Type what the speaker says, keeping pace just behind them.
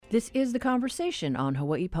This is The Conversation on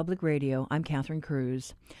Hawaii Public Radio. I'm Catherine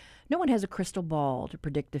Cruz. No one has a crystal ball to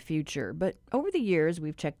predict the future, but over the years,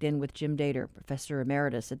 we've checked in with Jim Dater, Professor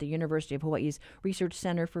Emeritus at the University of Hawaii's Research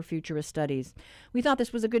Center for Futurist Studies. We thought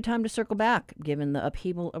this was a good time to circle back, given the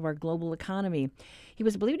upheaval of our global economy. He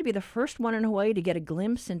was believed to be the first one in Hawaii to get a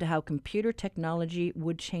glimpse into how computer technology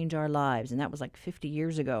would change our lives, and that was like 50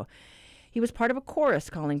 years ago. He was part of a chorus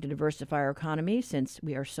calling to diversify our economy since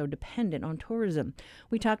we are so dependent on tourism.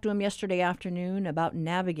 We talked to him yesterday afternoon about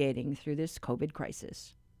navigating through this COVID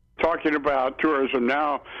crisis. Talking about tourism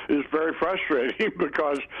now is very frustrating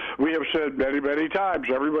because we have said many, many times,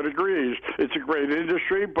 everybody agrees, it's a great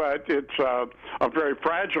industry, but it's a very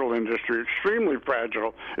fragile industry, extremely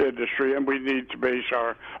fragile industry, and we need to base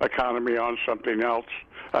our economy on something else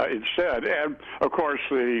instead. And, of course,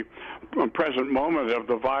 the present moment of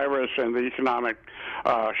the virus and the economic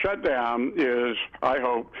shutdown is, I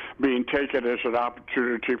hope, being taken as an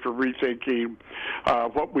opportunity for rethinking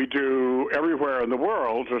what we do everywhere in the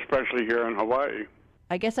world, especially here in Hawaii.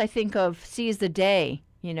 I guess I think of seize the day.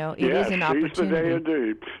 You know, it is an opportunity. Seize the day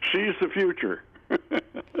indeed. Seize the future.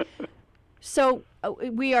 So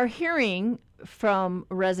we are hearing from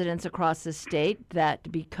residents across the state that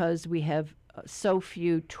because we have so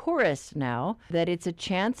few tourists now, that it's a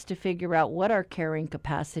chance to figure out what our carrying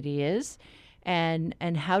capacity is and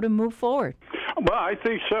how to move forward. Well, I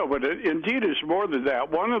think so, but indeed it's more than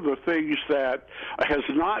that. One of the things that has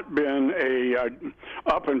not been a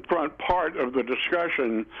up and front part of the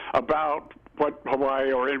discussion about what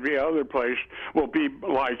Hawaii or any other place will be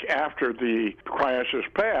like after the crisis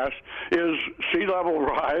passed is sea level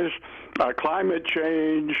rise, climate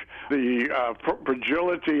change, the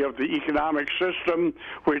fragility of the economic system,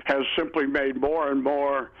 which has simply made more and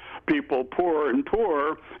more people poorer and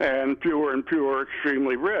poorer and fewer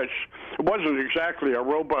extremely rich. It wasn't exactly a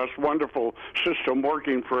robust, wonderful system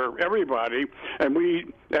working for everybody, and we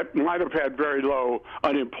might have had very low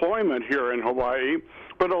unemployment here in Hawaii,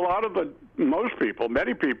 but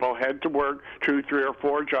many people had to work 2, 3, or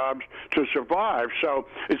 4 jobs to survive. So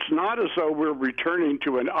it's not as though we're returning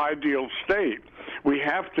to an ideal state. We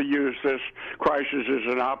have to use this crisis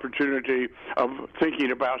as an opportunity of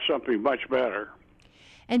thinking about something much better.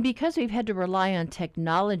 And because we've had to rely on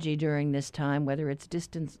technology during this time, whether it's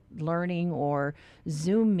distance learning or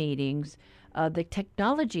Zoom meetings, the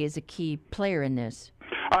technology is a key player in this.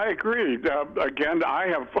 I agree. Again, I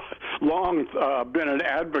have long been an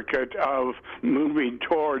advocate of moving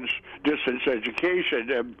towards distance education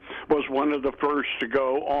and was one of the first to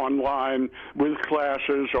go online with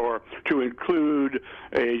classes or to include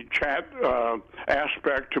a chat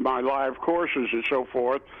aspect to my live courses and so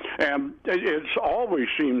forth. And it's always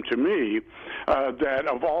seemed to me that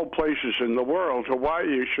of all places in the world,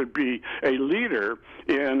 Hawaii should be a leader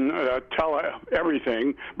in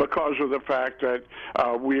everything because of the fact that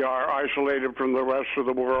we are isolated from the rest of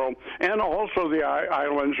the world, and also the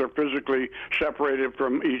islands are physically separated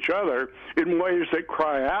from each other in ways that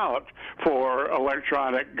cry out for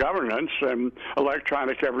electronic governance and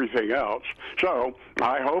electronic everything else. So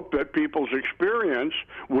I hope that people's experience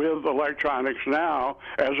with electronics now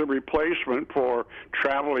as a replacement for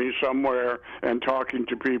traveling somewhere and talking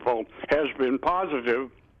to people has been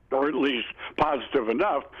positive, or at least positive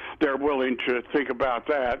enough, they're willing to think about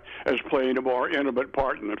that as playing a more intimate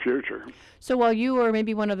part in the future. So while you were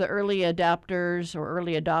maybe one of the early adapters or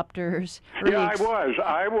early adopters...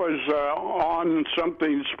 I was on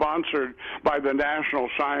something sponsored by the National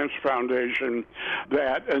Science Foundation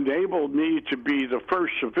that enabled me to be the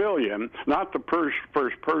first civilian, not the first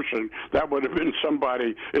person, that would have been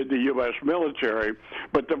somebody in the U.S. military,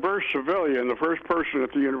 but the first civilian, the first person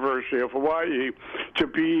at the University of Hawaii to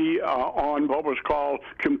be on what was called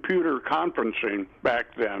computer conferencing back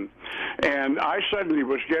then. And I suddenly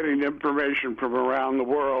was getting information from around the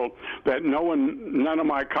world that none of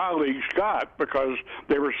my colleagues got because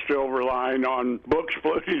they were still relying on books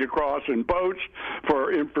floating across in boats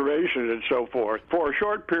for information and so forth. For a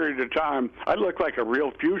short period of time, I looked like a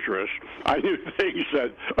real futurist. I knew things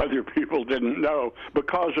that other people didn't know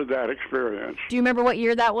because of that experience. Do you remember what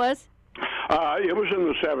year that was? It was in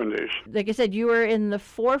the 70s. Like I said, you were in the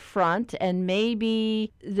forefront, and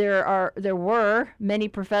maybe there were many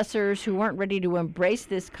professors who weren't ready to embrace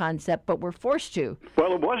this concept, but were forced to.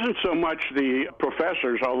 Well, it wasn't so much the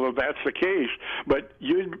professors, although that's the case, but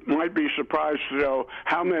you might be surprised to know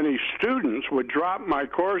how many students would drop my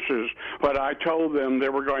courses, but I told them they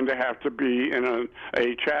were going to have to be in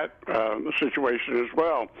a chat situation as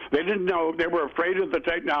well. They didn't know, they were afraid of the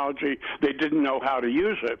technology, they didn't know how to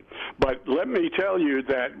use it. But let me tell you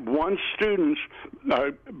that once students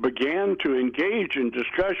began to engage in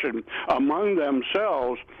discussion among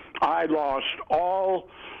themselves, I lost all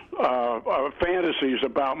fantasies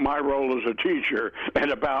about my role as a teacher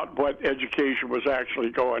and about what education was actually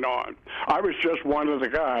going on. I was just one of the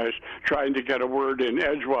guys trying to get a word in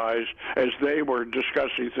edgewise as they were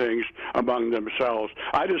discussing things among themselves.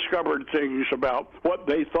 I discovered things about what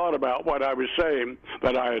they thought about what I was saying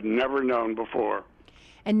that I had never known before.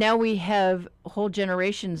 And now we have whole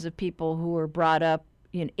generations of people who were brought up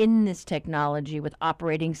in this technology with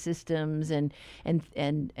operating systems and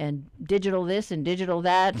digital this and digital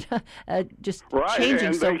that, just right, changing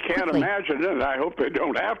and so they can't quickly. imagine it. I hope they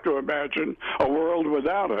don't have to imagine a world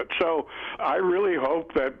without it. So I really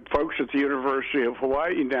hope that folks at the University of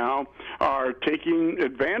Hawaii now are taking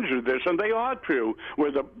advantage of this, and they ought to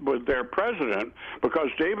with their president, because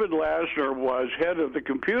David Lasner was head of the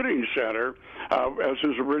computing center as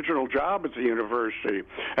his original job at the university,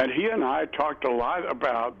 and he and I talked a lot about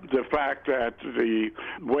the fact that the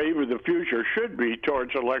wave of the future should be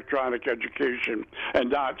towards electronic education and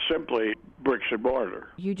not simply bricks and mortar.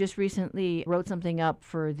 You just recently wrote something up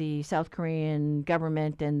for the South Korean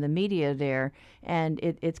government and the media there, and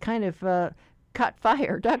it's kind of caught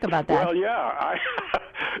fire. Talk about that. Well, yeah.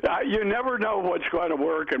 You never know what's going to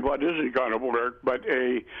work and what isn't going to work, but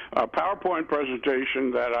a PowerPoint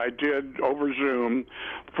presentation that I did over Zoom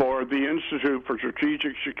for the Institute for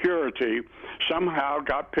Strategic Security somehow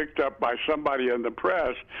got picked up by somebody in the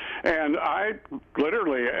press, and I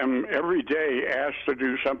literally am every day asked to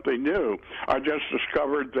do something new. I just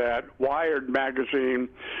discovered that Wired magazine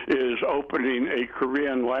is opening a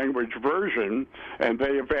Korean language version, and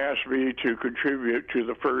they have asked me to contribute to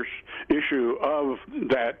the first issue of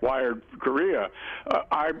that Wired Korea.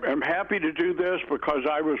 I am happy to do this because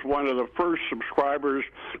I was one of the first subscribers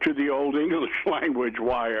to the old English language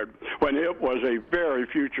Wired when it was a very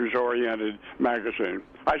futures-oriented magazine.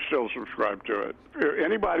 I still subscribe to it.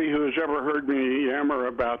 Anybody who has ever heard me yammer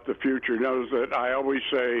about the future knows that I always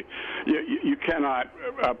say you cannot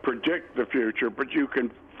predict the future, but you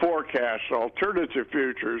can forecast alternative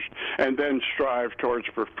futures and then strive towards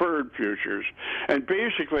preferred futures. And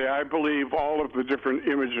basically, I believe all of the different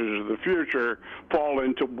images of the future fall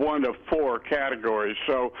into one of four categories.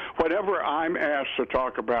 So whenever I'm asked to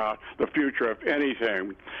talk about the future of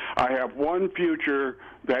anything, I have one future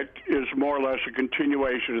that is more or less a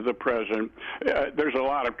continuation of the present. There's a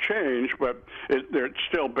lot of change, but it's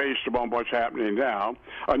still based upon what's happening now.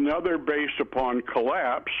 Another based upon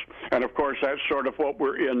collapse, and of course that's sort of what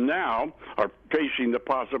we're in now, are facing the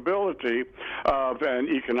possibility of an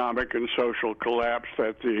economic and social collapse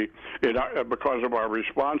because of our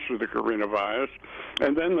response to the coronavirus.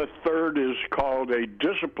 And then the third is called a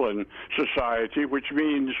disciplined society, which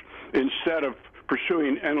means instead of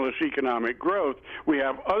pursuing endless economic growth, we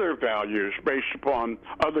have other values based upon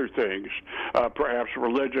other things, perhaps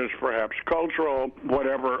religious, perhaps cultural,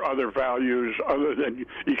 whatever other values other than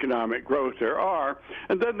economic growth there are.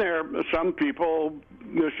 And then there are some people,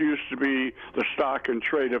 this used to be the stock and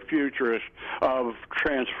trade of futurists, of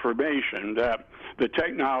transformation, that the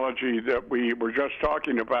technology that we were just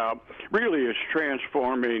talking about really is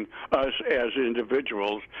transforming us as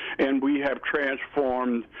individuals, and we have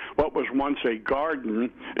transformed what was once a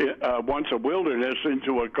garden, once a wilderness,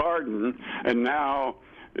 into a garden, and now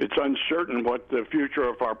it's uncertain what the future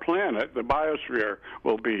of our planet, the biosphere,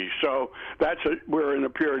 will be. So we're in a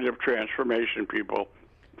period of transformation, people.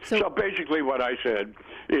 So basically what I said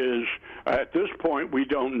is, at this point, we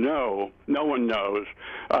don't know, no one knows,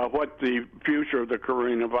 what the future of the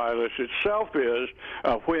coronavirus itself is,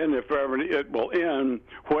 when, if ever, it will end,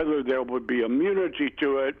 whether there would be immunity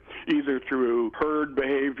to it, either through herd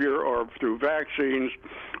behavior or through vaccines,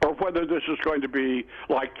 or whether this is going to be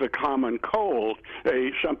like the common cold,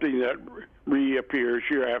 something that reappears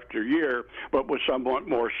year after year, but with somewhat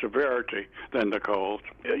more severity than the cold.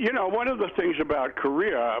 You know, one of the things about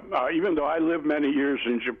Korea, even though I lived many years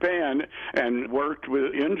in Japan and worked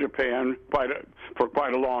in Japan for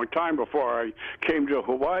quite a long time before I came to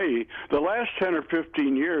Hawaii, the last 10 or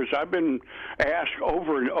 15 years I've been asked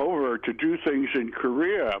over and over to do things in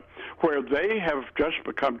Korea where they have just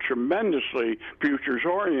become tremendously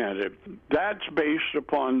futures-oriented. That's based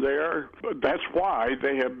upon that's why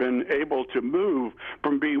they have been able to move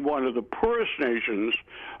from being one of the poorest nations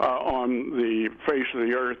on the face of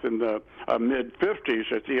the earth in the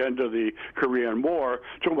mid-50s at the end of the Korean War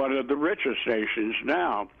to one of the richest nations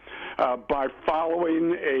now, by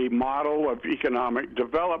following a model of economic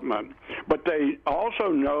development. But they also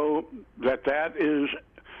know that is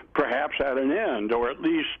perhaps at an end, or at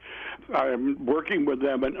least I'm working with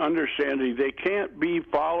them and understanding they can't be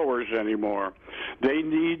followers anymore. They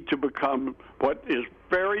need to become what is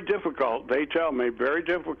very difficult, they tell me, very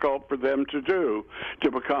difficult for them to do,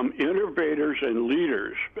 to become innovators and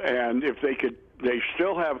leaders. And if they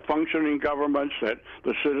still have functioning governments that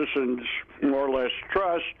the citizens more or less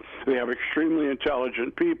trust. They have extremely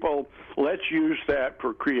intelligent people. Let's use that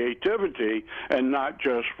for creativity and not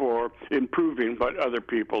just for improving what other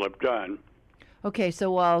people have done. Okay,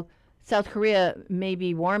 so while South Korea may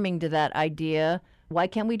be warming to that idea, why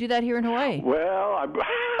can't we do that here in Hawaii? Well,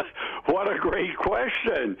 what a great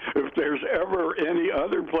question. If there's ever any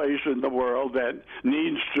other place in the world that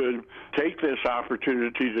needs to take this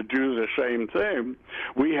opportunity to do the same thing,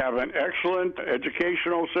 we have an excellent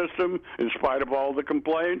educational system in spite of all the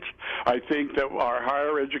complaints. I think that our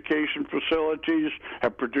higher education facilities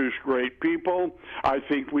have produced great people. I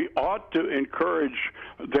think we ought to encourage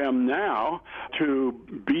them now to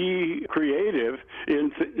be creative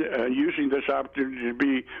in using this opportunity to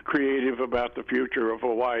be creative about the future of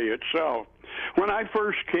Hawaii itself. When I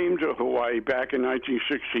first came to Hawaii back in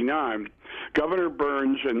 1969, Governor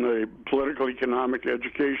Burns and the political, economic,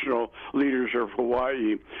 educational leaders of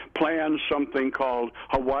Hawaii planned something called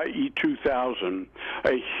Hawaii 2000,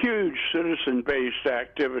 a huge citizen-based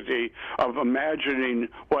activity of imagining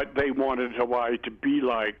what they wanted Hawaii to be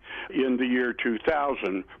like in the year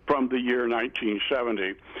 2000 from the year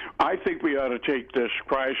 1970. I think we ought to take this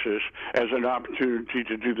crisis as an opportunity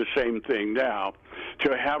to do the same thing now,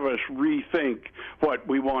 to have us rethink what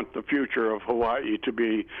we want the future of Hawaii to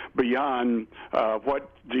be beyond what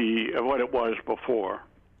it was before.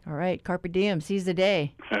 All right, carpe diem, seize the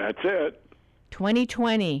day. That's it.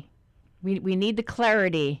 2020. We need the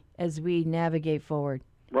clarity as we navigate forward.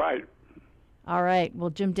 Right. All right.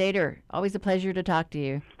 Well, Jim Dater, always a pleasure to talk to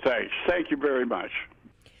you. Thanks. Thank you very much.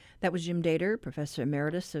 That was Jim Dater, Professor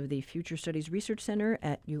Emeritus of the Future Studies Research Center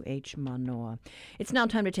at UH Manoa. It's now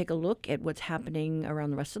time to take a look at what's happening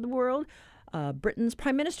around the rest of the world. Britain's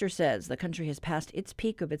Prime Minister says the country has passed its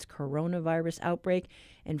peak of its coronavirus outbreak,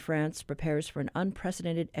 and France prepares for an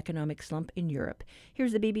unprecedented economic slump in Europe.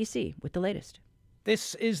 Here's the BBC with the latest.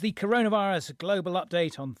 This is the Coronavirus Global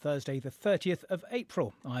Update on Thursday, the 30th of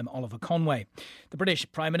April. I'm Oliver Conway. The British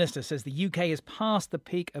Prime Minister says the UK has passed the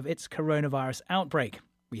peak of its coronavirus outbreak.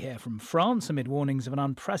 We hear from France amid warnings of an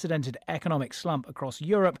unprecedented economic slump across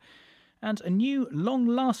Europe and a new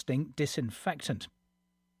long-lasting disinfectant.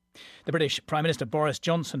 The British Prime Minister Boris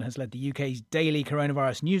Johnson has led the UK's daily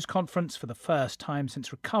coronavirus news conference for the first time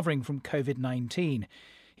since recovering from COVID-19.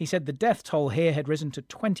 He said the death toll here had risen to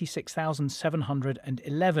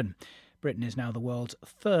 26,711. Britain is now the world's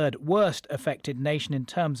third worst affected nation in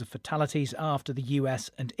terms of fatalities after the US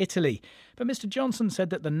and Italy. But Mr Johnson said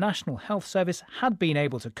that the National Health Service had been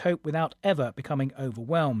able to cope without ever becoming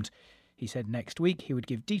overwhelmed. He said next week he would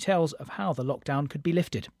give details of how the lockdown could be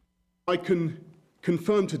lifted. I can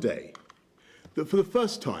confirm today that for the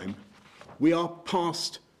first time we are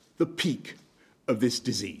past the peak of this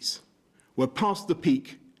disease. We're past the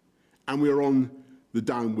peak and we're on the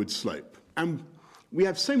downward slope. And we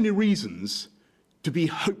have so many reasons to be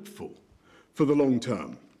hopeful for the long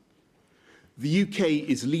term. The UK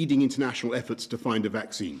is leading international efforts to find a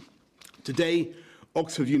vaccine. Today,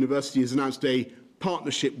 Oxford University has announced a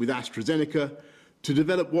partnership with AstraZeneca to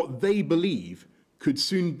develop what they believe could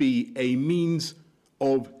soon be a means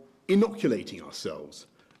of inoculating ourselves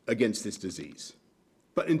against this disease.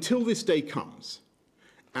 But until this day comes,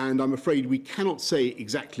 and I'm afraid we cannot say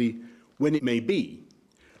exactly when it may be,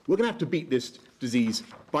 we're going to have to beat this disease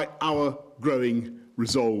by our growing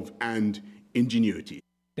resolve and ingenuity.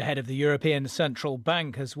 The head of the European Central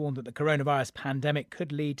Bank has warned that the coronavirus pandemic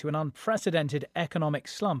could lead to an unprecedented economic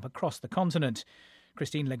slump across the continent.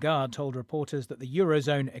 Christine Lagarde told reporters that the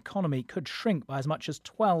Eurozone economy could shrink by as much as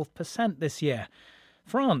 12% this year.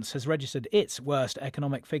 France has registered its worst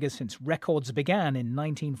economic figures since records began in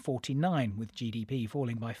 1949, with GDP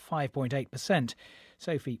falling by 5.8%.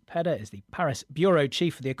 Sophie Pedder is the Paris bureau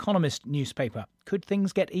chief for The Economist newspaper. Could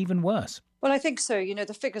things get even worse? Well, I think so. You know,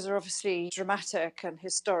 the figures are obviously dramatic and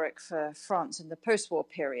historic for France in the post-war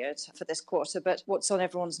period for this quarter. But what's on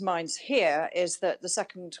everyone's minds here is that the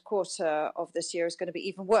second quarter of this year is going to be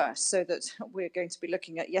even worse, so that we're going to be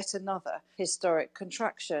looking at yet another historic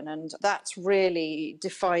contraction. And that's really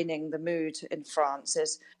defining the mood in France.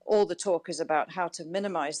 Is all the talk is about how to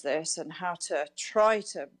minimise this and how to try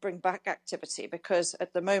to bring back activity, because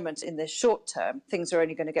at the moment, in the short term, things are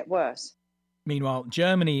only going to get worse. Meanwhile,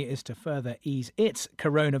 Germany is to further ease its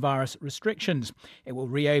coronavirus restrictions. It will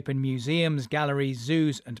reopen museums, galleries,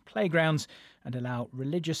 zoos and playgrounds and allow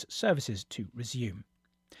religious services to resume.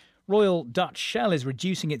 Royal Dutch Shell is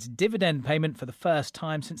reducing its dividend payment for the first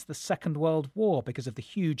time since the Second World War because of the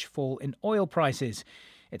huge fall in oil prices.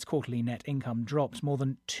 Its quarterly net income drops more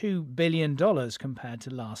than $2 billion compared to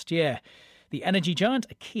last year. The energy giant,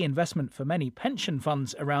 a key investment for many pension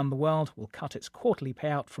funds around the world, will cut its quarterly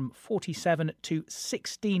payout from 47 to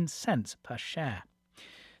 16 cents per share.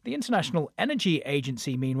 The International Energy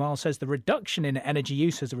Agency, meanwhile, says the reduction in energy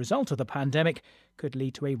use as a result of the pandemic could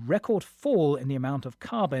lead to a record fall in the amount of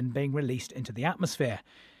carbon being released into the atmosphere.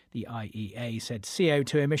 The IEA said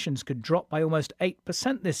CO2 emissions could drop by almost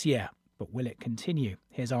 8% this year. But will it continue?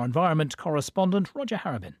 Here's our environment correspondent, Roger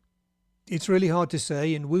Harrabin. It's really hard to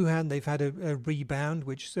say. In Wuhan, they've had a rebound,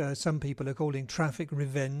 which some people are calling traffic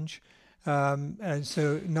revenge. And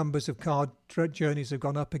so numbers of car journeys have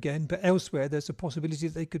gone up again. But elsewhere, there's a possibility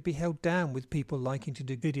that they could be held down with people liking to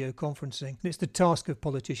do video conferencing. And it's the task of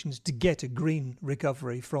politicians to get a green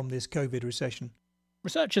recovery from this COVID recession.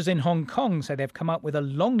 Researchers in Hong Kong say they've come up with a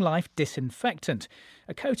long-life disinfectant,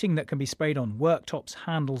 a coating that can be sprayed on worktops,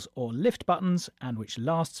 handles or lift buttons and which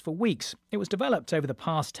lasts for weeks. It was developed over the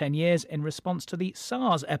past 10 years in response to the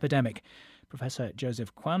SARS epidemic. Professor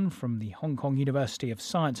Joseph Kwan from the Hong Kong University of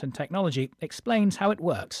Science and Technology explains how it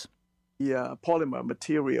works. The polymer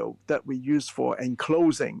material that we use for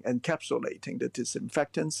enclosing, encapsulating the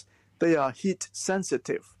disinfectants, they are heat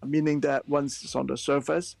sensitive, meaning that once it's on the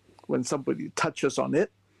surface, when somebody touches on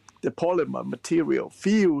it, the polymer material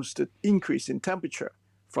feels the increase in temperature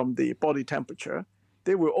from the body temperature.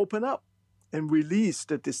 They will open up and release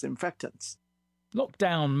the disinfectants.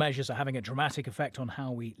 Lockdown measures are having a dramatic effect on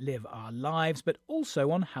how we live our lives, but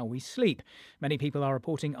also on how we sleep. Many people are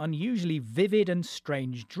reporting unusually vivid and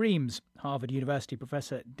strange dreams. Harvard University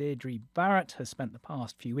professor Deirdre Barrett has spent the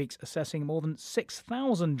past few weeks assessing more than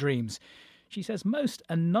 6,000 dreams. She says most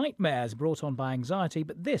are nightmares brought on by anxiety,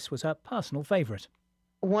 but this was her personal favourite.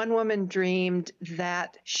 One woman dreamed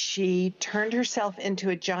that she turned herself into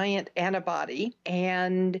a giant antibody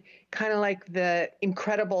and kind of like the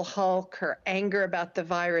Incredible Hulk, her anger about the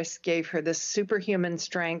virus gave her this superhuman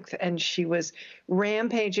strength and she was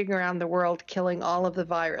rampaging around the world killing all of the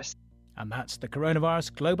virus. And that's the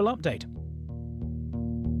Coronavirus Global Update.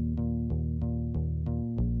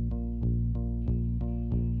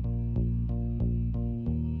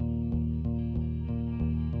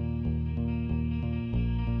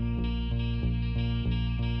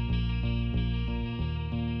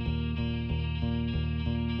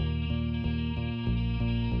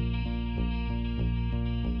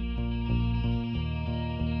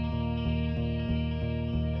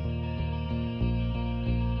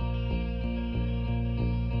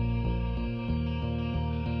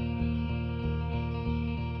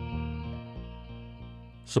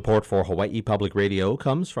 Support for Hawaii Public Radio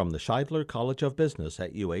comes from the Scheidler College of Business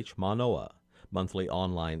at UH Manoa. Monthly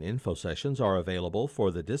online info sessions are available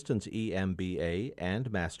for the Distance EMBA and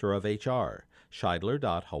Master of HR.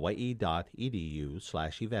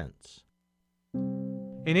 scheidler.hawaii.edu/events.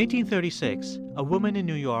 In 1836, a woman in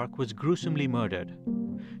New York was gruesomely murdered.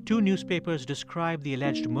 Two newspapers described the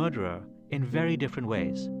alleged murderer in very different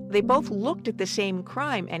ways. They both looked at the same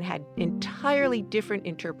crime and had entirely different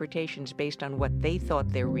interpretations based on what they thought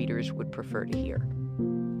their readers would prefer to hear.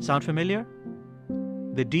 Sound familiar?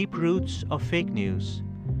 The deep roots of fake news.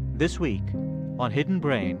 This week on Hidden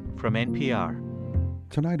Brain from NPR.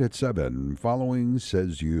 Tonight at 7, following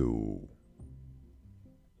Says You.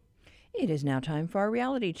 It is now time for our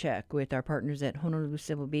reality check with our partners at Honolulu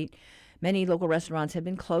Civil Beat. Many local restaurants have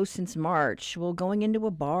been closed since March. Will going into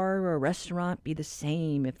a bar or a restaurant be the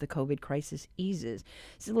same if the COVID crisis eases?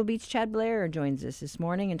 Civil Beat's Chad Blair joins us this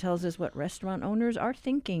morning and tells us what restaurant owners are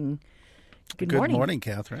thinking. Good morning. Good morning,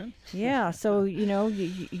 Catherine. Yeah, so,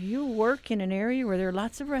 you work in an area where there are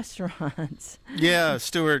lots of restaurants. Yeah,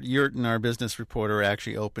 Stuart Yurton, our business reporter,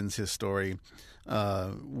 actually opens his story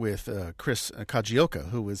with Chris Kajioka,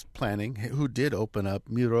 who did open up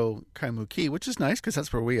Miro Kaimuki, which is nice because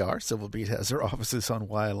that's where we are. Civil Beat has their offices on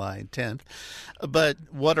Waialae 10th. But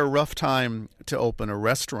what a rough time to open a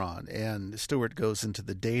restaurant. And Stuart goes into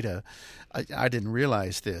the data. I didn't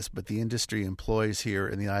realize this, but the industry employs here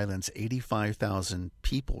in the islands 85,000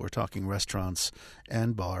 people. We're talking restaurants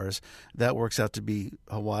and bars. That works out to be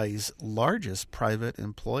Hawaii's largest private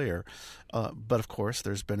employer. But of course,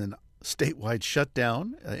 there's been an statewide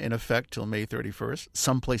shutdown in effect till May 31st.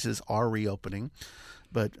 Some places are reopening,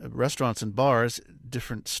 but restaurants and bars,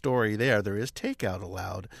 different story there. There is takeout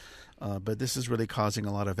allowed, but this is really causing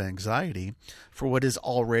a lot of anxiety for what is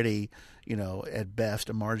already, at best,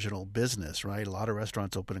 a marginal business, right? A lot of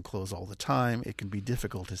restaurants open and close all the time. It can be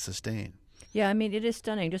difficult to sustain. Yeah, I mean, it is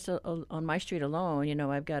stunning. Just on my street alone,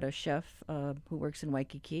 I've got a chef who works in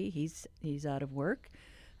Waikiki. He's out of work.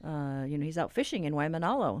 He's out fishing in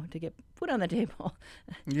Waimanalo to get food on the table.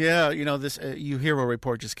 Yeah, this UHERO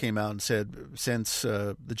report just came out and said since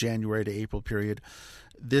the January to April period,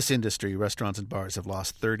 this industry, restaurants and bars, have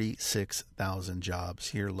lost 36,000 jobs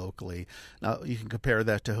here locally. Now, you can compare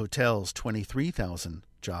that to hotels, 23,000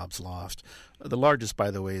 jobs lost. The largest,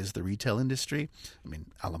 by the way, is the retail industry. I mean,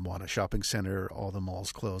 Ala Moana Shopping Center, all the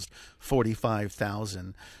malls closed,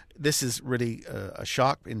 45,000. This is really a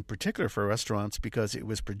shock in particular for restaurants because it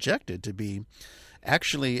was projected to be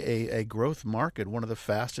actually a growth market, one of the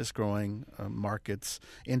fastest growing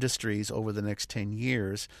industries over the next 10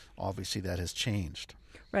 years. Obviously, that has changed.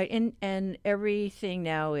 Right, and everything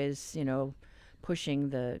now is,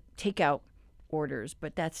 pushing the takeout orders,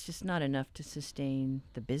 but that's just not enough to sustain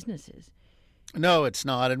the businesses. No, it's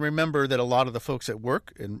not. And remember that a lot of the folks that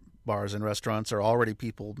work in bars and restaurants are already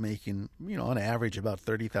people making, on average about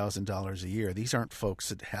 $30,000 a year. These aren't folks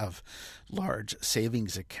that have large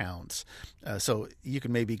savings accounts. So you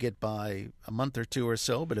can maybe get by a month or two or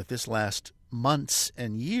so, but if this lasts months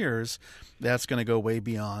and years, that's going to go way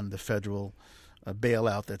beyond the federal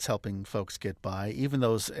bailout that's helping folks get by. Even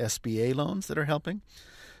those SBA loans that are helping,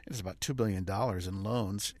 it's about $2 billion in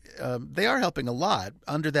loans. They are helping a lot.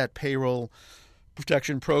 Under that payroll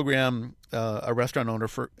protection program, a restaurant owner,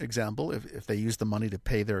 for example, if they use the money to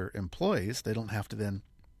pay their employees, they don't have to then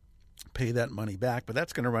pay that money back. But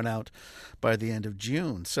that's going to run out by the end of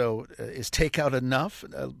June. So is takeout enough?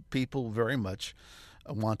 People very much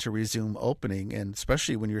want to resume opening, and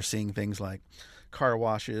especially when you're seeing things like car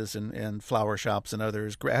washes and flower shops and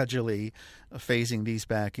others gradually phasing these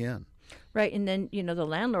back in. Right, and then, the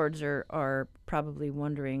landlords are probably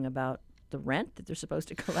wondering about the rent that they're supposed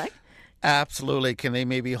to collect. Absolutely. Can they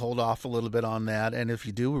maybe hold off a little bit on that? And if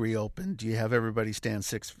you do reopen, do you have everybody stand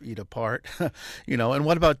 6 feet apart? And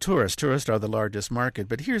what about tourists? Tourists are the largest market.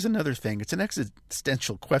 But here's another thing. It's an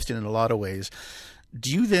existential question in a lot of ways. Do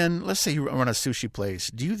you then, let's say you run a sushi place,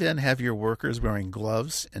 do you then have your workers wearing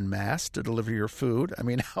gloves and masks to deliver your food? I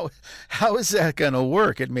mean, how is that going to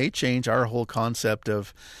work? It may change our whole concept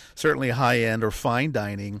of certainly high-end or fine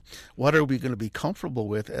dining. What are we going to be comfortable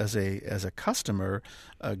with as a customer,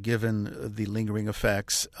 given the lingering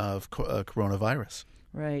effects of coronavirus?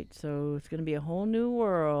 Right. So it's going to be a whole new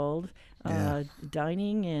world,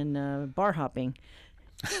 dining and bar hopping.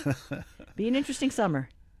 Be an interesting summer.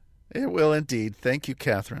 It will indeed. Thank you,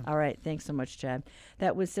 Catherine. All right. Thanks so much, Chad.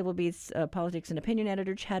 That was Civil Beat's politics and opinion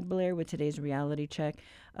editor, Chad Blair, with today's reality check.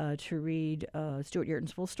 To read Stuart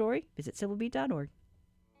Yurton's full story, visit civilbeat.org.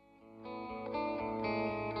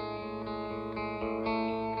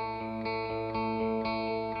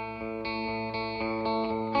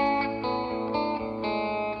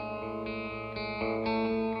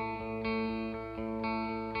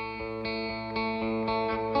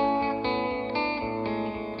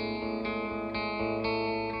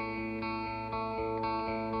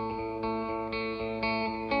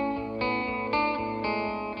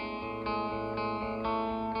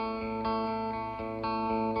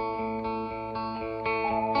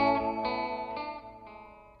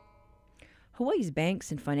 Hawaii's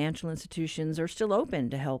banks and financial institutions are still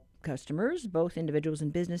open to help customers, both individuals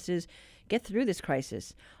and businesses, get through this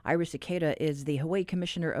crisis. Iris Ikeda is the Hawaii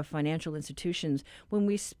Commissioner of Financial Institutions. When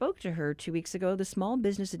we spoke to her 2 weeks ago, the Small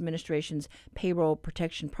Business Administration's Payroll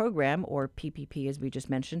Protection Program, or PPP as we just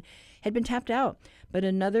mentioned, had been tapped out, but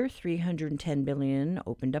another $310 billion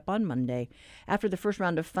opened up on Monday. After the first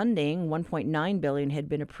round of funding, $1.9 billion had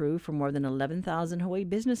been approved for more than 11,000 Hawaii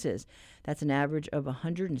businesses. That's an average of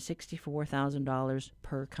 $164,000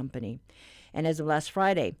 per company. And as of last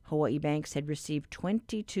Friday, Hawaii banks had received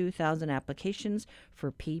 22,000 applications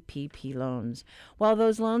for PPP loans. While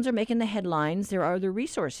those loans are making the headlines, there are other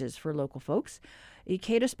resources for local folks.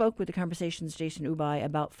 Ikeda spoke with the Conversation's Jason Ubai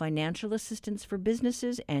about financial assistance for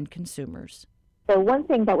businesses and consumers. So one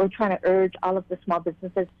thing that we're trying to urge all of the small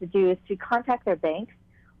businesses to do is to contact their banks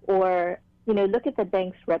or, look at the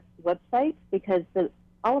bank's website, because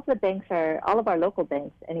all of our local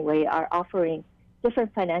banks anyway are offering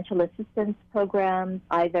different financial assistance programs,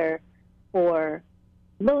 either for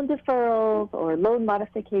loan deferrals or loan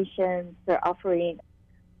modifications. They're offering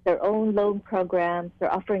their own loan programs.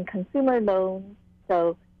 They're offering consumer loans.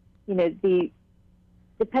 So,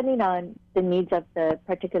 depending on the needs of the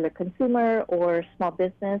particular consumer or small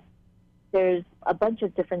business, there's a bunch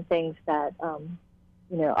of different things that,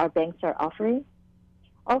 our banks are offering.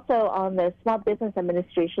 Also, on the Small Business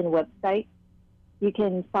Administration website, you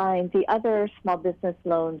can find the other small business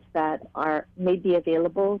loans that may be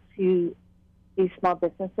available to these small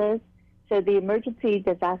businesses. So the emergency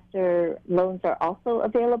disaster loans are also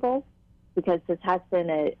available because this has been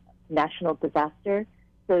a national disaster.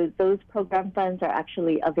 So those program funds are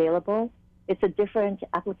actually available. It's a different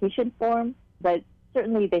application form, but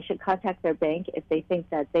certainly they should contact their bank if they think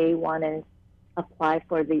that they want to apply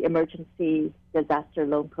for the emergency disaster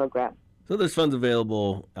loan program. So there's funds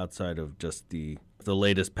available outside of just the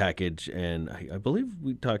latest package, and I believe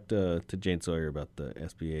we talked to Jane Sawyer about the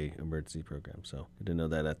SBA emergency program, so I didn't know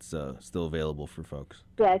that that's still available for folks.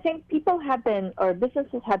 Yeah, I think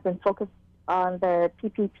businesses have been focused on the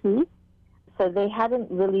PPP, so they hadn't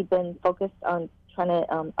really been focused on trying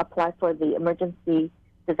to apply for the emergency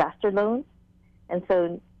disaster loans. And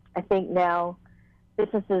so I think now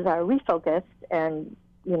businesses are refocused and,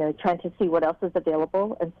 trying to see what else is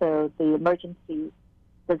available. And so the emergency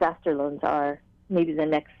disaster loans are maybe the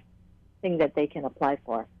next thing that they can apply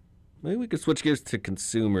for. Maybe we could switch gears to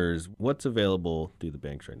consumers. What's available through the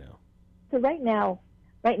banks right now? So right now,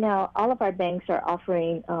 all of our banks are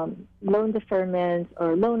offering loan deferments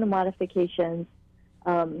or loan modifications.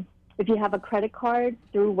 If you have a credit card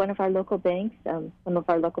through one of our local banks, some of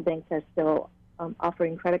our local banks are still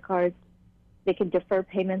offering credit cards. They can defer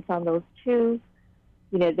payments on those too.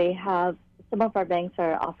 Some of our banks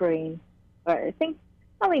are offering, or I think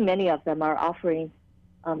probably many of them are offering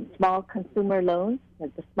small consumer loans,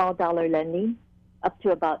 like the small dollar lending, up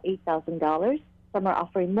to about $8,000. Some are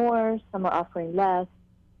offering more, some are offering less.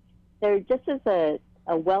 There just is a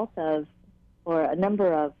wealth of, or a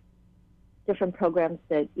number of different programs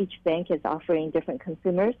that each bank is offering different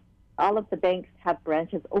consumers. All of the banks have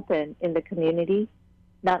branches open in the community.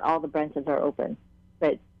 Not all the branches are open,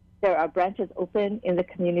 but there are branches open in the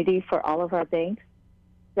community for all of our banks.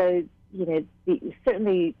 So,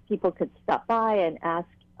 certainly people could stop by and ask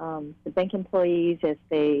the bank employees if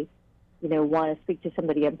they, want to speak to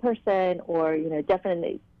somebody in person, or,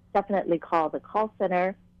 definitely call the call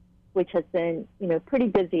center, which has been, pretty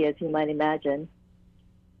busy, as you might imagine.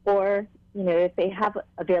 Or, if they have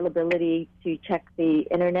availability to check the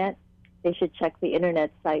internet, they should check the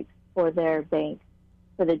internet sites for their bank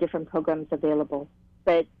for the different programs available.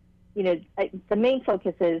 But, the main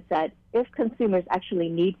focus is that if consumers actually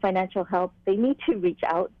need financial help, they need to reach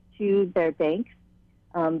out to their banks.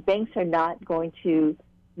 Banks are not going to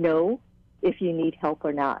know if you need help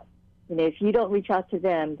or not. If you don't reach out to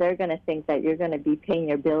them, they're going to think that you're going to be paying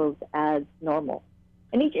your bills as normal.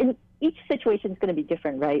 And each situation is going to be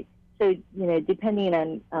different, right? So, depending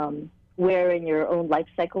on where in your own life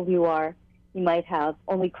cycle you are, you might have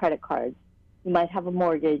only credit cards. You might have a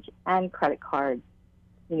mortgage and credit cards.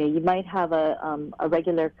 You might have a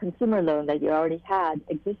regular consumer loan that you already had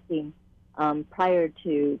existing prior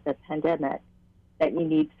to the pandemic that you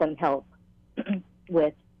need some help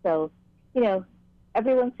with. So,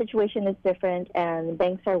 everyone's situation is different, and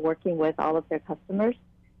banks are working with all of their customers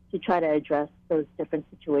to try to address those different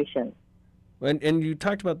situations. And you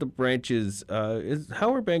talked about the branches.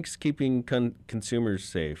 How are banks keeping consumers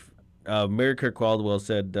safe? Mary Kirk Caldwell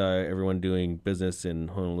said everyone doing business in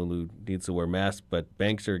Honolulu needs to wear masks, but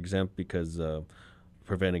banks are exempt because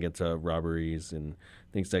prevent against robberies and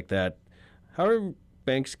things like that. How are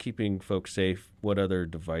banks keeping folks safe? What other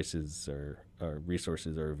devices or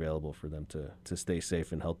resources are available for them to stay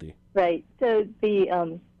safe and healthy? Right. So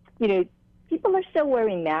people are still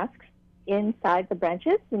wearing masks inside the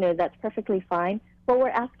branches. That's perfectly fine.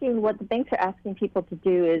 What the banks are asking people to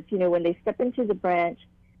do is, when they step into the branch,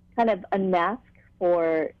 kind of unmask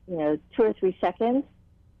for 2 or 3 seconds,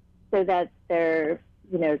 so that the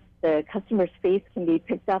customer's face can be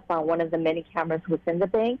picked up on one of the many cameras within the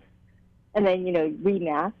bank, and then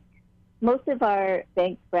remask. Most of our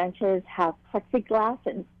bank branches have plexiglass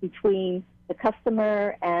in between the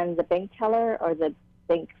customer and the bank teller or the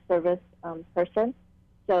bank service person,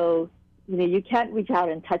 so you can't reach out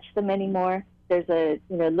and touch them anymore. There's a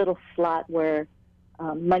little slot where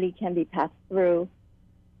money can be passed through.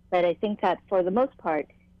 But I think that for the most part,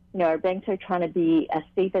 our banks are trying to be as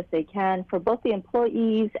safe as they can for both the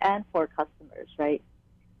employees and for customers, right?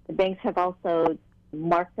 The banks have also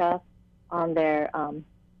marked up on their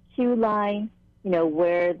queue line,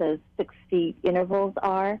 where the 6 feet intervals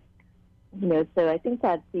are. So I think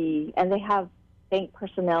that and they have bank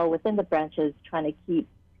personnel within the branches trying to keep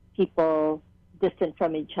people distant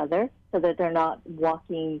from each other so that they're not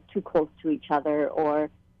walking too close to each other or,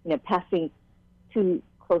 passing too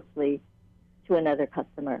closely to another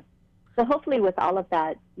customer. So hopefully with all of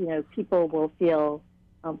that, people will feel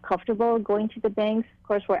comfortable going to the banks. Of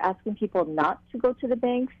course, we're asking people not to go to the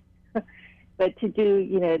banks, but to do,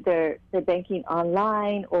 their banking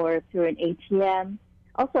online or through an ATM.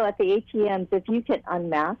 Also at the ATMs, if you can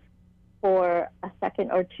unmask for a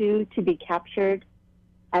second or two to be captured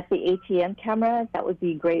at the ATM camera, that would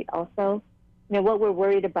be great also. What we're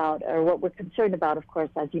worried about, or what we're concerned about, of course,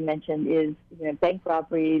 as you mentioned, is bank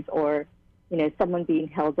robberies or someone being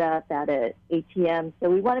held up at an ATM. So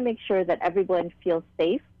we want to make sure that everyone feels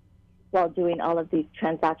safe while doing all of these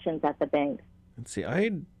transactions at the bank. Let's see. I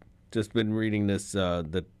had just been reading this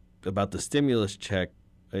about the stimulus check.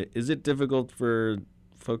 Is it difficult for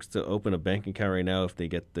folks to open a bank account right now if they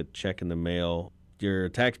get the check in the mail? You're a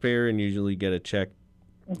taxpayer and usually get a check.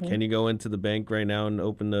 Mm-hmm. Can you go into the bank right now and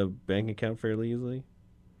open a bank account fairly easily?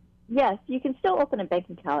 Yes, you can still open a bank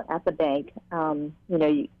account at the bank.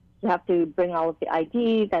 You have to bring all of the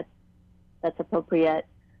ID that's appropriate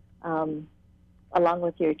along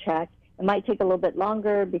with your check. It might take a little bit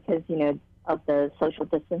longer because, of the social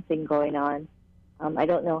distancing going on. I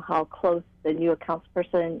don't know how close the new accounts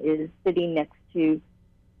person is sitting next to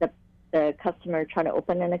the customer trying to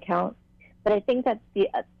open an account. But I think that the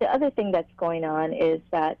other thing that's going on is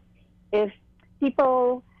that if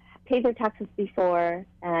people pay their taxes before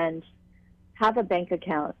and have a bank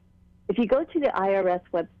account, if you go to the IRS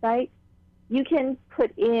website, you can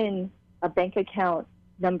put in a bank account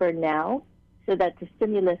number now so that the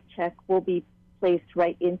stimulus check will be placed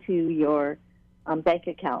right into your bank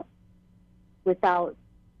account without,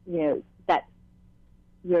 that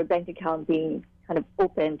your bank account being kind of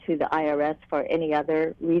open to the IRS for any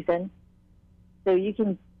other reason. So you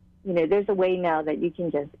can, there's a way now that you can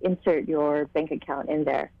just insert your bank account in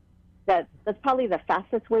there. That's probably the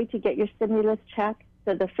fastest way to get your stimulus check.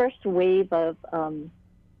 So the first wave of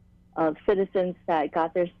citizens that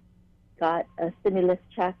got a stimulus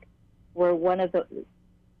check were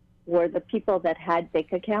the people that had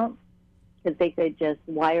bank accounts, because they could just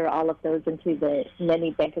wire all of those into the many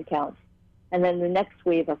bank accounts. And then the next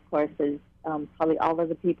wave, of course, is probably all of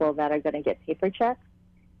the people that are going to get paper checks.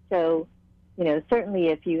 So, certainly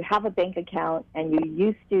if you have a bank account and you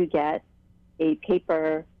used to get a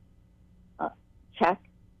paper check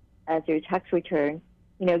as your tax return,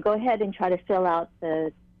 go ahead and try to fill out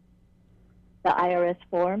the IRS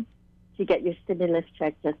form to get your stimulus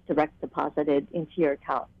check just direct deposited into your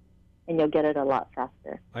account, and you'll get it a lot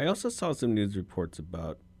faster. I also saw some news reports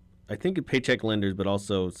about, I think, paycheck lenders, but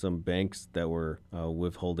also some banks that were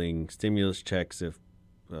withholding stimulus checks if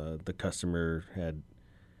the customer had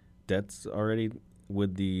debts already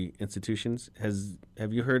with the institutions.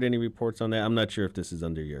 Have you heard any reports on that? I'm not sure if this is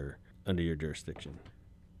under your jurisdiction.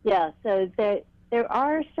 Yeah, so there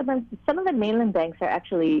are some of the mainland banks are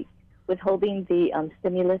actually withholding the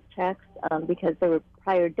stimulus checks because there were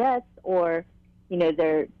prior debts, or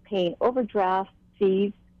they're paying overdraft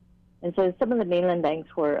fees, and so some of the mainland banks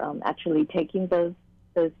were actually taking those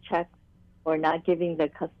checks or not giving the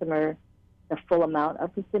customer the full amount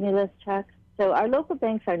of the stimulus checks. So our local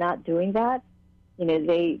banks are not doing that.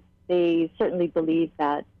 They certainly believe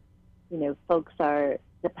that folks are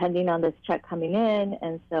depending on this check coming in,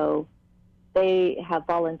 and so they have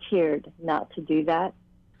volunteered not to do that.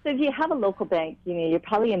 So if you have a local bank, you're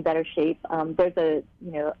probably in better shape. There's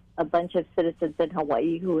a bunch of citizens in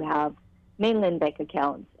Hawaii who have mainland bank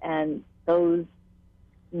accounts, and those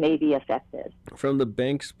may be affected. From the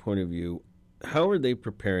bank's point of view, how are they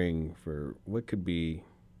preparing for what could be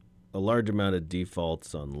a large amount of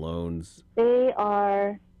defaults on loans? They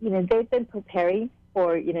are, they've been preparing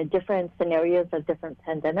for, different scenarios of different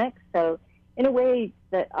pandemics. So in a way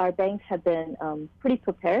that our banks have been pretty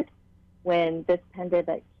prepared when this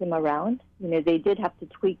pandemic came around. They did have to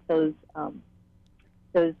tweak those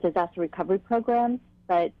disaster recovery programs.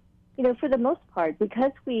 But, for the most part,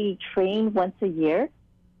 because we train once a year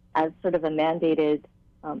as sort of a mandated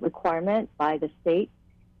requirement by the state,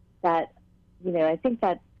 that, I think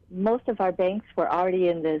that most of our banks were already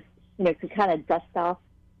in this, to kind of dust off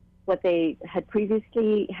what they had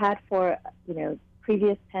previously had for,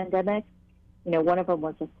 previous pandemics. One of them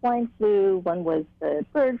was the swine flu, one was the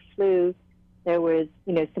bird flu. There was,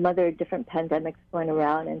 some other different pandemics going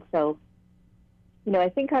around. And so, I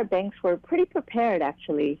think our banks were pretty prepared,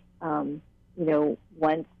 actually,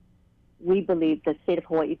 once the state of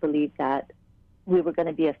Hawaii believed that we were going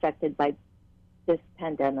to be affected by this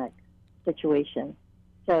pandemic situation.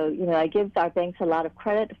 So, I give our banks a lot of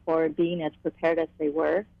credit for being as prepared as they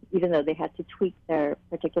were, even though they had to tweak their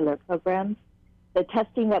particular programs. The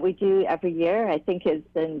testing that we do every year, I think, has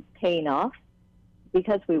been paying off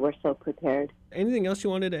because we were so prepared. Anything else you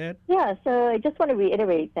wanted to add? Yeah, so I just want to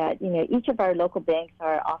reiterate that, each of our local banks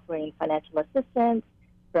are offering financial assistance,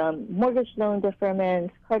 from mortgage loan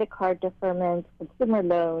deferments, credit card deferments, consumer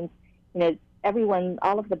loans.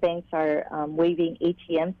 All of the banks are waiving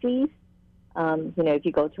ATM fees. If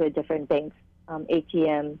you go to a different bank's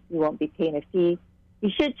ATM, you won't be paying a fee. You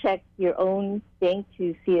should check your own bank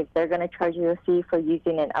to see if they're going to charge you a fee for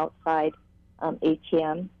using an outside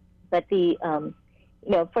ATM. But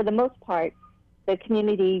for the most part, the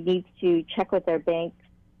community needs to check with their bank's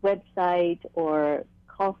website or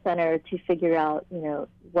call center to figure out,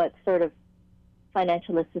 what sort of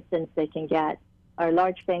financial assistance they can get. Our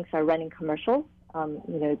large banks are running commercials,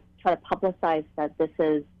 try to publicize that this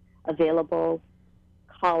is available.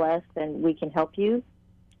 Call us and we can help you.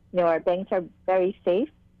 Our banks are very safe.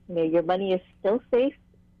 Your money is still safe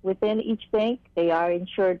within each bank. They are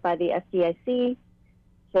insured by the FDIC.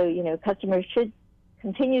 So, customers should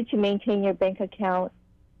continue to maintain your bank account.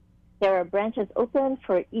 There are branches open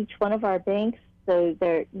for each one of our banks. So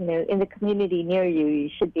they're, in the community near you, you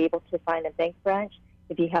should be able to find a bank branch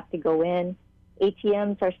if you have to go in.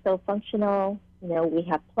 ATMs are still functional. We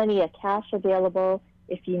have plenty of cash available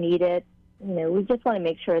if you need it. We just want to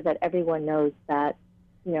make sure that everyone knows that,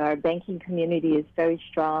 our banking community is very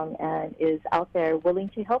strong and is out there willing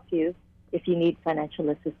to help you if you need financial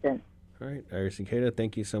assistance. All right, Iris Ikeda,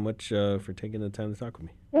 thank you so much for taking the time to talk with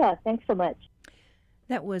me. Yeah, thanks so much.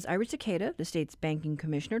 That was Iris Ikeda, the state's banking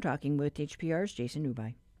commissioner, talking with HPR's Jason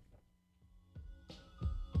Newby.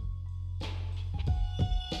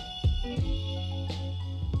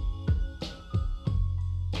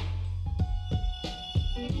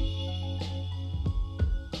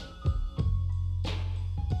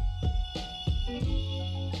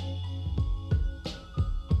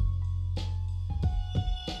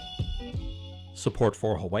 Support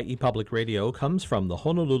for Hawaii Public Radio comes from the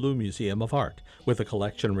Honolulu Museum of Art, with a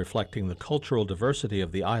collection reflecting the cultural diversity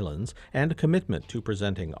of the islands and a commitment to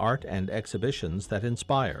presenting art and exhibitions that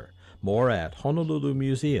inspire. More at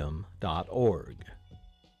honolulumuseum.org.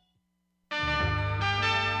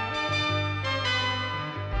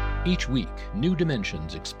 Each week, New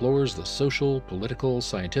Dimensions explores the social, political,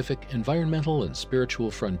 scientific, environmental, and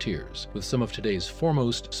spiritual frontiers with some of today's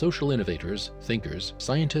foremost social innovators, thinkers,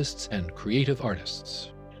 scientists, and creative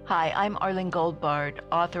artists. Hi, I'm Arlene Goldbard,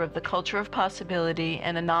 author of The Culture of Possibility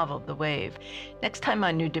and a novel, The Wave. Next time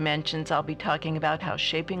on New Dimensions, I'll be talking about how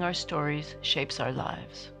shaping our stories shapes our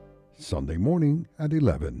lives. Sunday morning at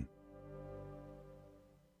 11.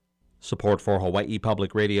 Support for Hawaii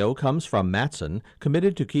Public Radio comes from Matson,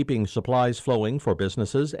 committed to keeping supplies flowing for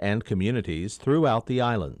businesses and communities throughout the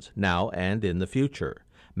islands, now and in the future.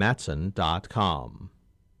 Matson.com.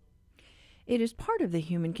 It is part of the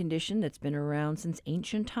human condition that's been around since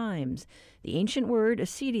ancient times. The ancient word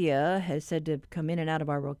acedia has said to come in and out of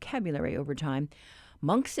our vocabulary over time.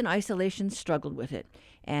 Monks in isolation struggled with it,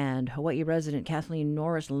 and Hawaii resident Kathleen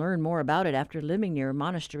Norris learned more about it after living near a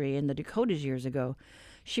monastery in the Dakotas years ago.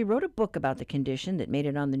 She wrote a book about the condition that made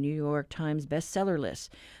it on the New York Times bestseller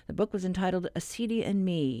list. The book was entitled Acedia and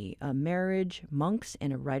Me, A Marriage, Monks,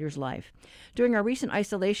 and a Writer's Life. During our recent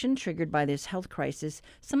isolation triggered by this health crisis,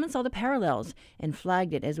 someone saw the parallels and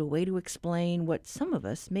flagged it as a way to explain what some of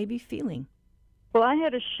us may be feeling. Well, I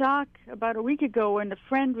had a shock about a week ago when a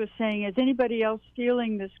friend was saying, is anybody else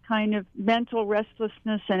feeling this kind of mental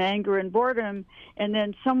restlessness and anger and boredom? And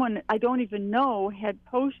then someone I don't even know had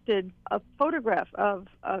posted a photograph of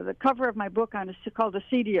the cover of my book called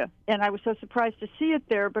Acedia. And I was so surprised to see it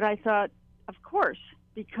there, but I thought, of course,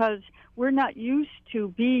 because we're not used to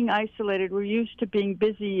being isolated. We're used to being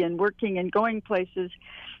busy and working and going places.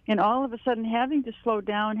 And all of a sudden having to slow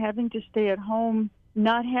down, having to stay at home,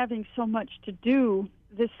 not having so much to do,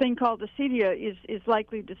 this thing called acedia is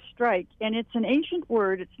likely to strike. And it's an ancient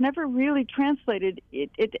word. It's never really translated.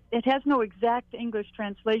 It has no exact English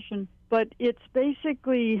translation, but it's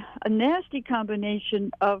basically a nasty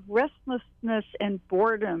combination of restlessness and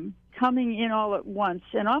boredom coming in all at once,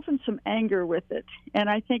 and often some anger with it. And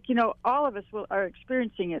I think, all of us are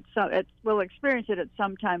experiencing it. We'll experience it at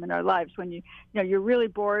some time in our lives when you're really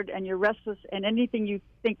bored and you're restless, and anything you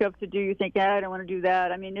think of to do, you think, I don't want to do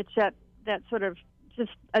that. I mean, it's that sort of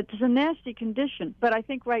it's a nasty condition. But I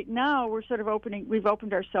think right now we've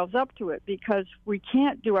opened ourselves up to it because we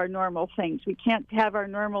can't do our normal things. We can't have our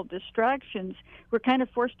normal distractions. We're kind of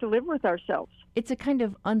forced to live with ourselves. It's a kind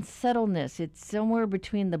of unsettledness. It's somewhere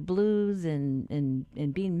between the blues and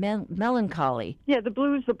being melancholy. Yeah, the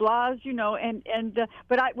blues, the blahs,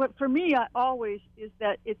 what for me always is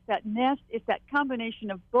that it's that combination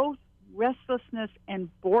of both restlessness and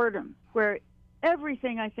boredom, where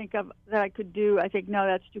everything I think of that I could do, I think, no,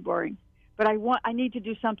 that's too boring. But I need to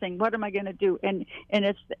do something. What am I going to do? And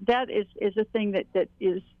that is a thing that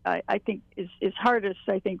is I think is hardest,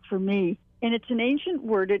 I think, for me. And it's an ancient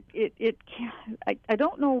word. I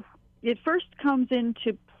don't know. It first comes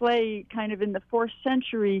into play kind of in the 4th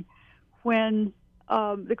century when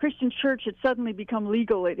the Christian church had suddenly become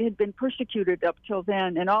legal. It had been persecuted up till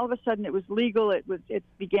then, and all of a sudden it was legal. It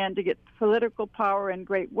began to get political power and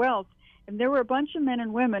great wealth. And there were a bunch of men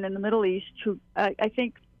and women in the Middle East who, I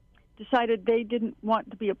think, decided they didn't want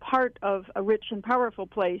to be a part of a rich and powerful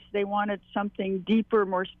place. They wanted something deeper,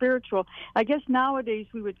 more spiritual. I guess nowadays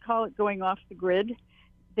we would call it going off the grid.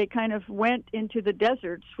 They kind of went into the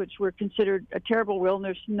deserts, which were considered a terrible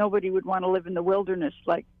wilderness. Nobody would want to live in the wilderness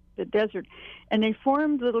like the desert. And they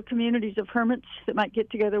formed little communities of hermits that might get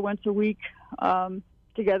together once a week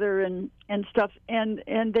together and stuff. And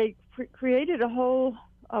they created a whole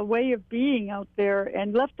way of being out there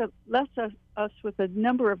and left us with a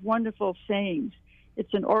number of wonderful sayings.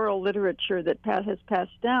 It's an oral literature that has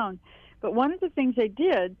passed down. But one of the things they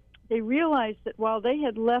did, they realized that while they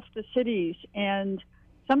had left the cities and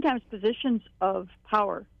sometimes positions of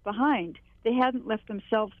power behind, they hadn't left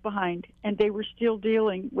themselves behind, and they were still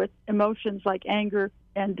dealing with emotions like anger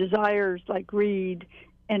and desires like greed.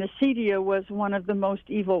 And acedia was one of the most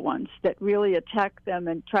evil ones that really attacked them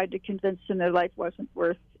and tried to convince them their life wasn't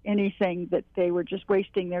worth anything, that they were just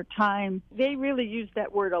wasting their time. They really used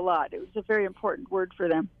that word a lot. It was a very important word for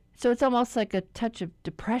them. So it's almost like a touch of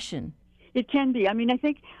depression. It can be. I mean, I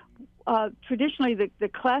think traditionally the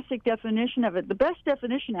classic definition of it, the best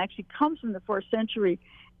definition actually comes from the 4th century.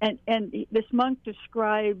 And this monk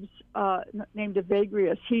describes, named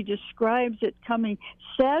Evagrius, he describes it coming,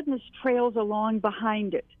 sadness trails along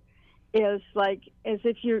behind it. As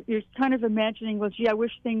if you're kind of imagining, well, gee, I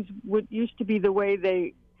wish things used to be the way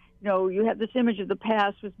they, you have this image of the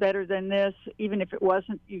past was better than this, even if it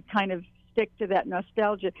wasn't, you kind of stick to that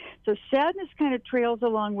nostalgia. So sadness kind of trails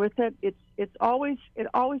along with it. It always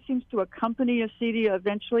seems to accompany acedia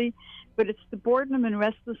eventually, but it's the boredom and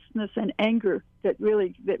restlessness and anger that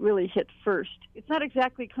really hit first. It's not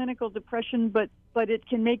exactly clinical depression, but it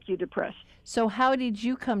can make you depressed. So how did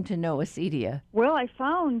you come to know acedia? Well, I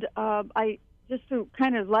found just through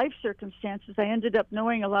kind of life circumstances, I ended up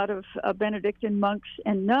knowing a lot of Benedictine monks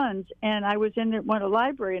and nuns, and I was in a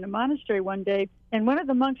library in a monastery one day, and one of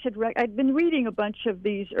the monks I'd been reading a bunch of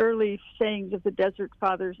these early sayings of the Desert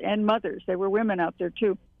Fathers and Mothers. There were women out there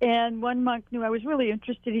too, and one monk knew I was really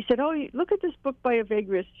interested. He said, "Oh, look at this book by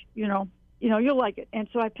Evagrius, you'll like it." And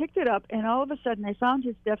so I picked it up, and all of a sudden I found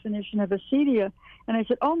his definition of acedia, and I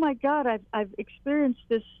said, "Oh my God, I've experienced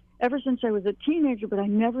this ever since I was a teenager, but I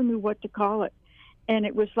never knew what to call it." And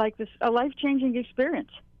it was like a life-changing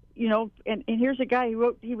experience, and here's a guy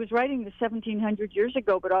he was writing this 1,700 years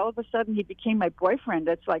ago, but all of a sudden he became my boyfriend.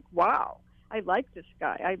 It's like, wow, I like this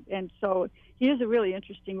guy. And so he is a really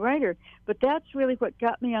interesting writer, but that's really what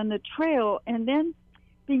got me on the trail. And then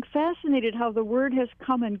being fascinated how the word has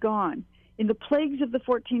come and gone. In the plagues of the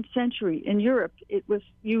 14th century in Europe, it was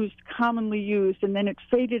commonly used, and then it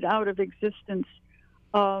faded out of existence.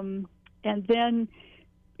 And then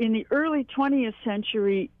in the early 20th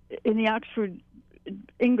century, in the Oxford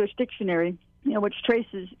English Dictionary, which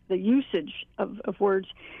traces the usage of words,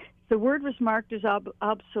 the word was marked as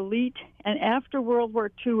obsolete, and after World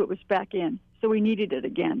War II, it was back in. So we needed it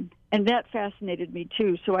again. And that fascinated me,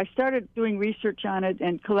 too. So I started doing research on it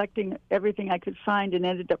and collecting everything I could find and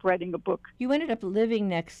ended up writing a book. You ended up living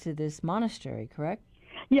next to this monastery, correct?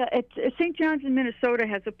 Yeah, St. John's in Minnesota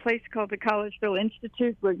has a place called the Collegeville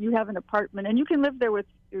Institute where you have an apartment, and you can live there with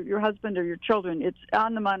your husband or your children. It's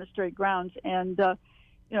on the monastery grounds, and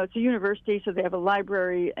it's a university, so they have a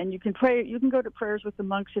library, and you can pray. You can go to prayers with the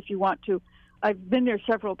monks if you want to. I've been there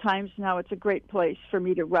several times now. It's a great place for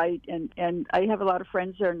me to write, and I have a lot of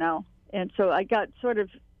friends there now. And so I got sort of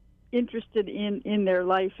interested in their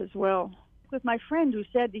life as well. With my friend who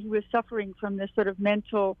said he was suffering from this sort of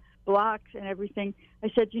mental blocks and everything,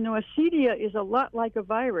 I said, acedia is a lot like a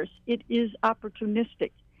virus. It is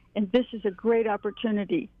opportunistic, and this is a great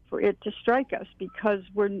opportunity for it to strike us because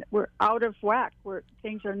we're out of whack.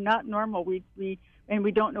 Things are not normal. We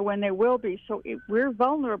don't know when they will be. So we're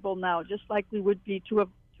vulnerable now, just like we would be to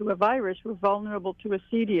a virus. We're vulnerable to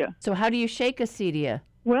acedia. So how do you shake acedia?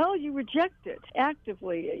 Well, you reject it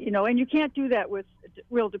actively, and you can't do that with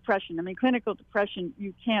real depression. I mean, clinical depression,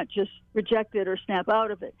 you can't just reject it or snap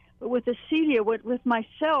out of it. But with acedia, with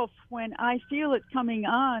myself, when I feel it coming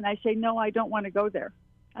on, I say, no, I don't want to go there.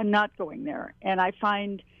 I'm not going there. And I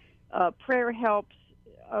find prayer helps,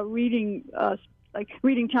 reading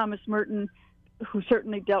Thomas Merton, who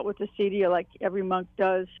certainly dealt with acedia like every monk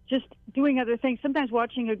does, just doing other things, sometimes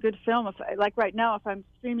watching a good film. Like right now, if I'm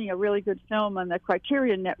streaming a really good film on the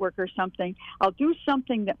Criterion Network or something, I'll do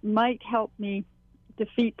something that might help me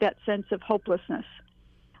defeat that sense of hopelessness.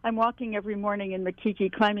 I'm walking every morning in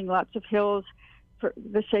Makiki, climbing lots of hills, for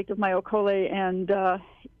the sake of my okole, and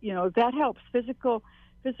that helps. Physical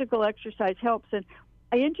exercise helps. And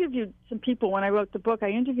I interviewed some people when I wrote the book.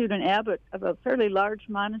 I interviewed an abbot of a fairly large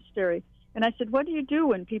monastery, and I said, "What do you do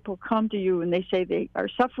when people come to you and they say they are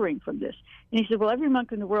suffering from this?" And he said, "Well, every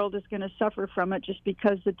monk in the world is going to suffer from it just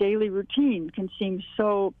because the daily routine can seem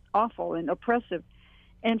so awful and oppressive.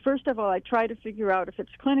 And first of all, I try to figure out if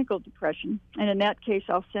it's clinical depression, and in that case,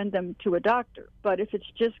 I'll send them to a doctor. But if it's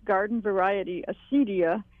just garden variety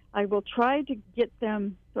acedia, I will try to get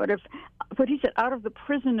them sort of, what he said, out of the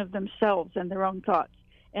prison of themselves and their own thoughts.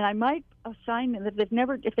 And I might assign them,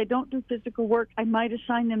 if they don't do physical work, I might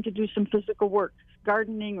assign them to do some physical work,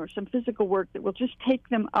 gardening or some physical work that will just take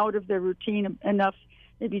them out of their routine enough,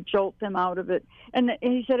 maybe jolt them out of it." And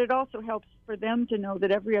he said it also helps for them to know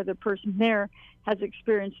that every other person there has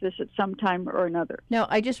experienced this at some time or another. Now,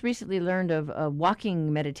 I just recently learned of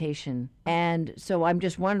walking meditation, and so I'm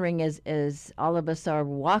just wondering, as all of us are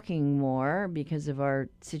walking more because of our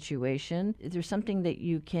situation, is there something that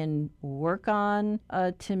you can work on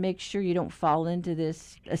to make sure you don't fall into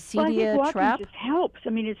this acedia well, I think walking trap? just helps. I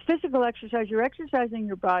mean, it's physical exercise. You're exercising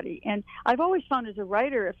your body, and I've always found as a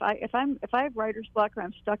writer, if I have writer's block or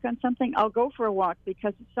I'm stuck on something, I'll go for a walk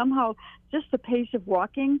because somehow just the pace of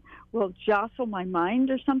walking will jostle my mind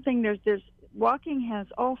or something. There's walking has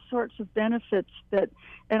all sorts of benefits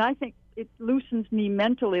and I think it loosens me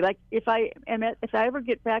mentally. Like if I ever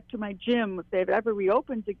get back to my gym, if it ever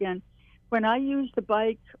reopens again, when I use the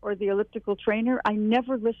bike or the elliptical trainer, I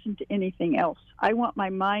never listen to anything else. I want my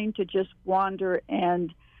mind to just wander,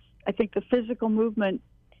 and I think the physical movement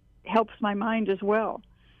helps my mind as well.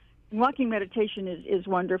 Walking meditation is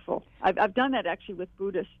wonderful. I've done that actually with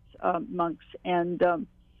Buddhist monks, and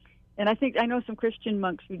I know some Christian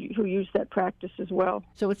monks who use that practice as well.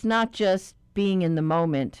 So it's not just being in the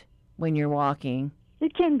moment when you're walking.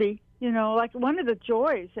 It can be. Like one of the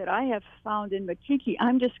joys that I have found in Makiki,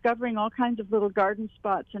 I'm discovering all kinds of little garden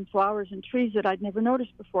spots and flowers and trees that I'd never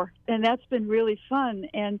noticed before. And that's been really fun.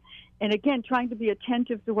 And again, trying to be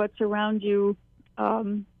attentive to what's around you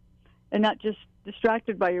and not just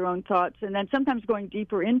distracted by your own thoughts. And then sometimes going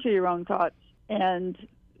deeper into your own thoughts. And,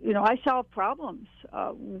 I solve problems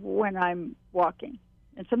when I'm walking.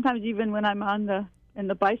 And sometimes even when I'm on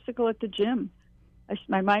the bicycle at the gym,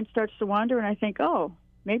 my mind starts to wander and I think, oh,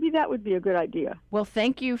 maybe that would be a good idea. Well,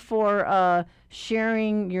 thank you for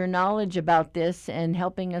sharing your knowledge about this and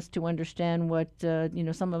helping us to understand what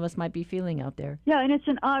some of us might be feeling out there. Yeah, and it's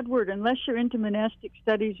an odd word. Unless you're into monastic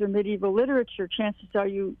studies or medieval literature, chances are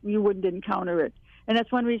you wouldn't encounter it. And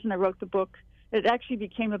that's one reason I wrote the book. It actually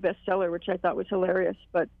became a bestseller, which I thought was hilarious.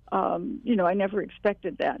 But I never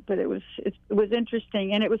expected that. But it was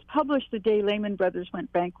interesting, and it was published the day Lehman Brothers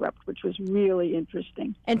went bankrupt, which was really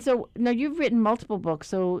interesting. And so now you've written multiple books,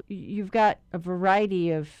 so you've got a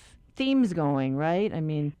variety of themes going, right? I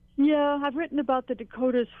mean, yeah, I've written about the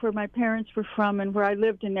Dakotas, where my parents were from, and where I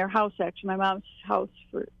lived in their house. Actually, my mom's house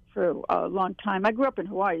for a long time. I grew up in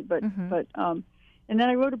Hawaii, but and then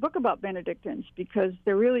I wrote a book about Benedictines because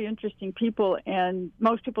they're really interesting people, and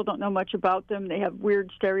most people don't know much about them. They have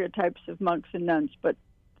weird stereotypes of monks and nuns, but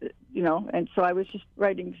and so I was just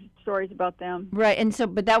writing stories about them. Right, and so,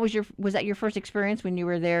 but was that your first experience when you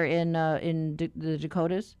were there in the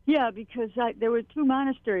Dakotas? Yeah, because there were two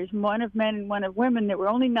monasteries, one of men and one of women, that were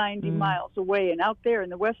only 90 miles away, and out there in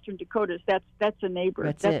the western Dakotas, that's a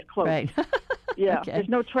neighbor. That's close. Right. Yeah, okay. There's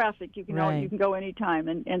no traffic. You can go anytime,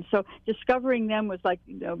 and so discovering them was like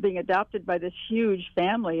being adopted by this huge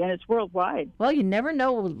family, and it's worldwide. Well, you never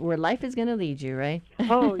know where life is going to lead you, right?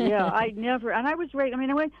 Oh yeah, I was raised. I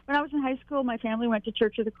mean, when I was in high school, my family went to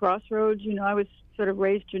Church of the Crossroads. I was sort of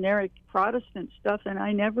raised generic Protestant stuff, and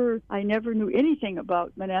I never knew anything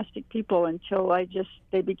about monastic people until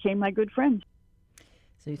they became my good friends.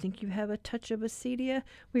 So you think you have a touch of acedia?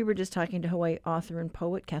 We were just talking to Hawaii author and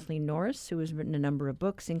poet Kathleen Norris, who has written a number of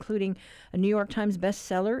books, including a New York Times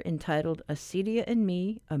bestseller entitled Acedia and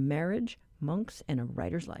Me, A Marriage, Monks, and a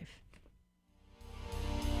Writer's Life.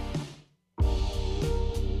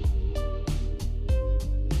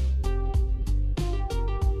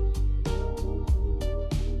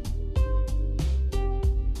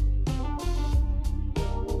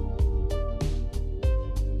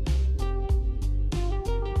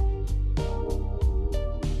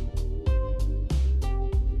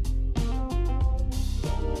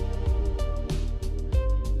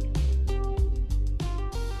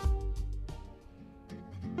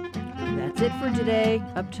 That's it for today.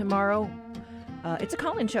 Up tomorrow, It's a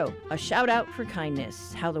call-in show, a shout-out for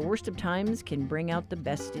kindness, how the worst of times can bring out the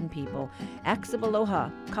best in people. Acts of aloha.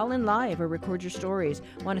 Call in live or record your stories.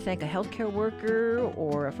 Want to thank a healthcare worker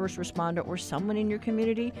or a first responder or someone in your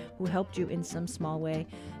community who helped you in some small way?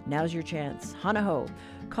 Now's your chance. Hana ho.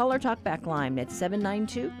 Call our Talkback line at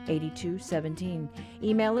 792-8217.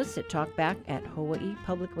 Email us at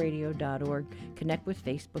talkback@hawaiipublicradio.org. Connect with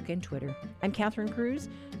Facebook and Twitter. I'm Catherine Cruz.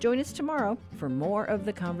 Join us tomorrow for more of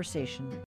the conversation.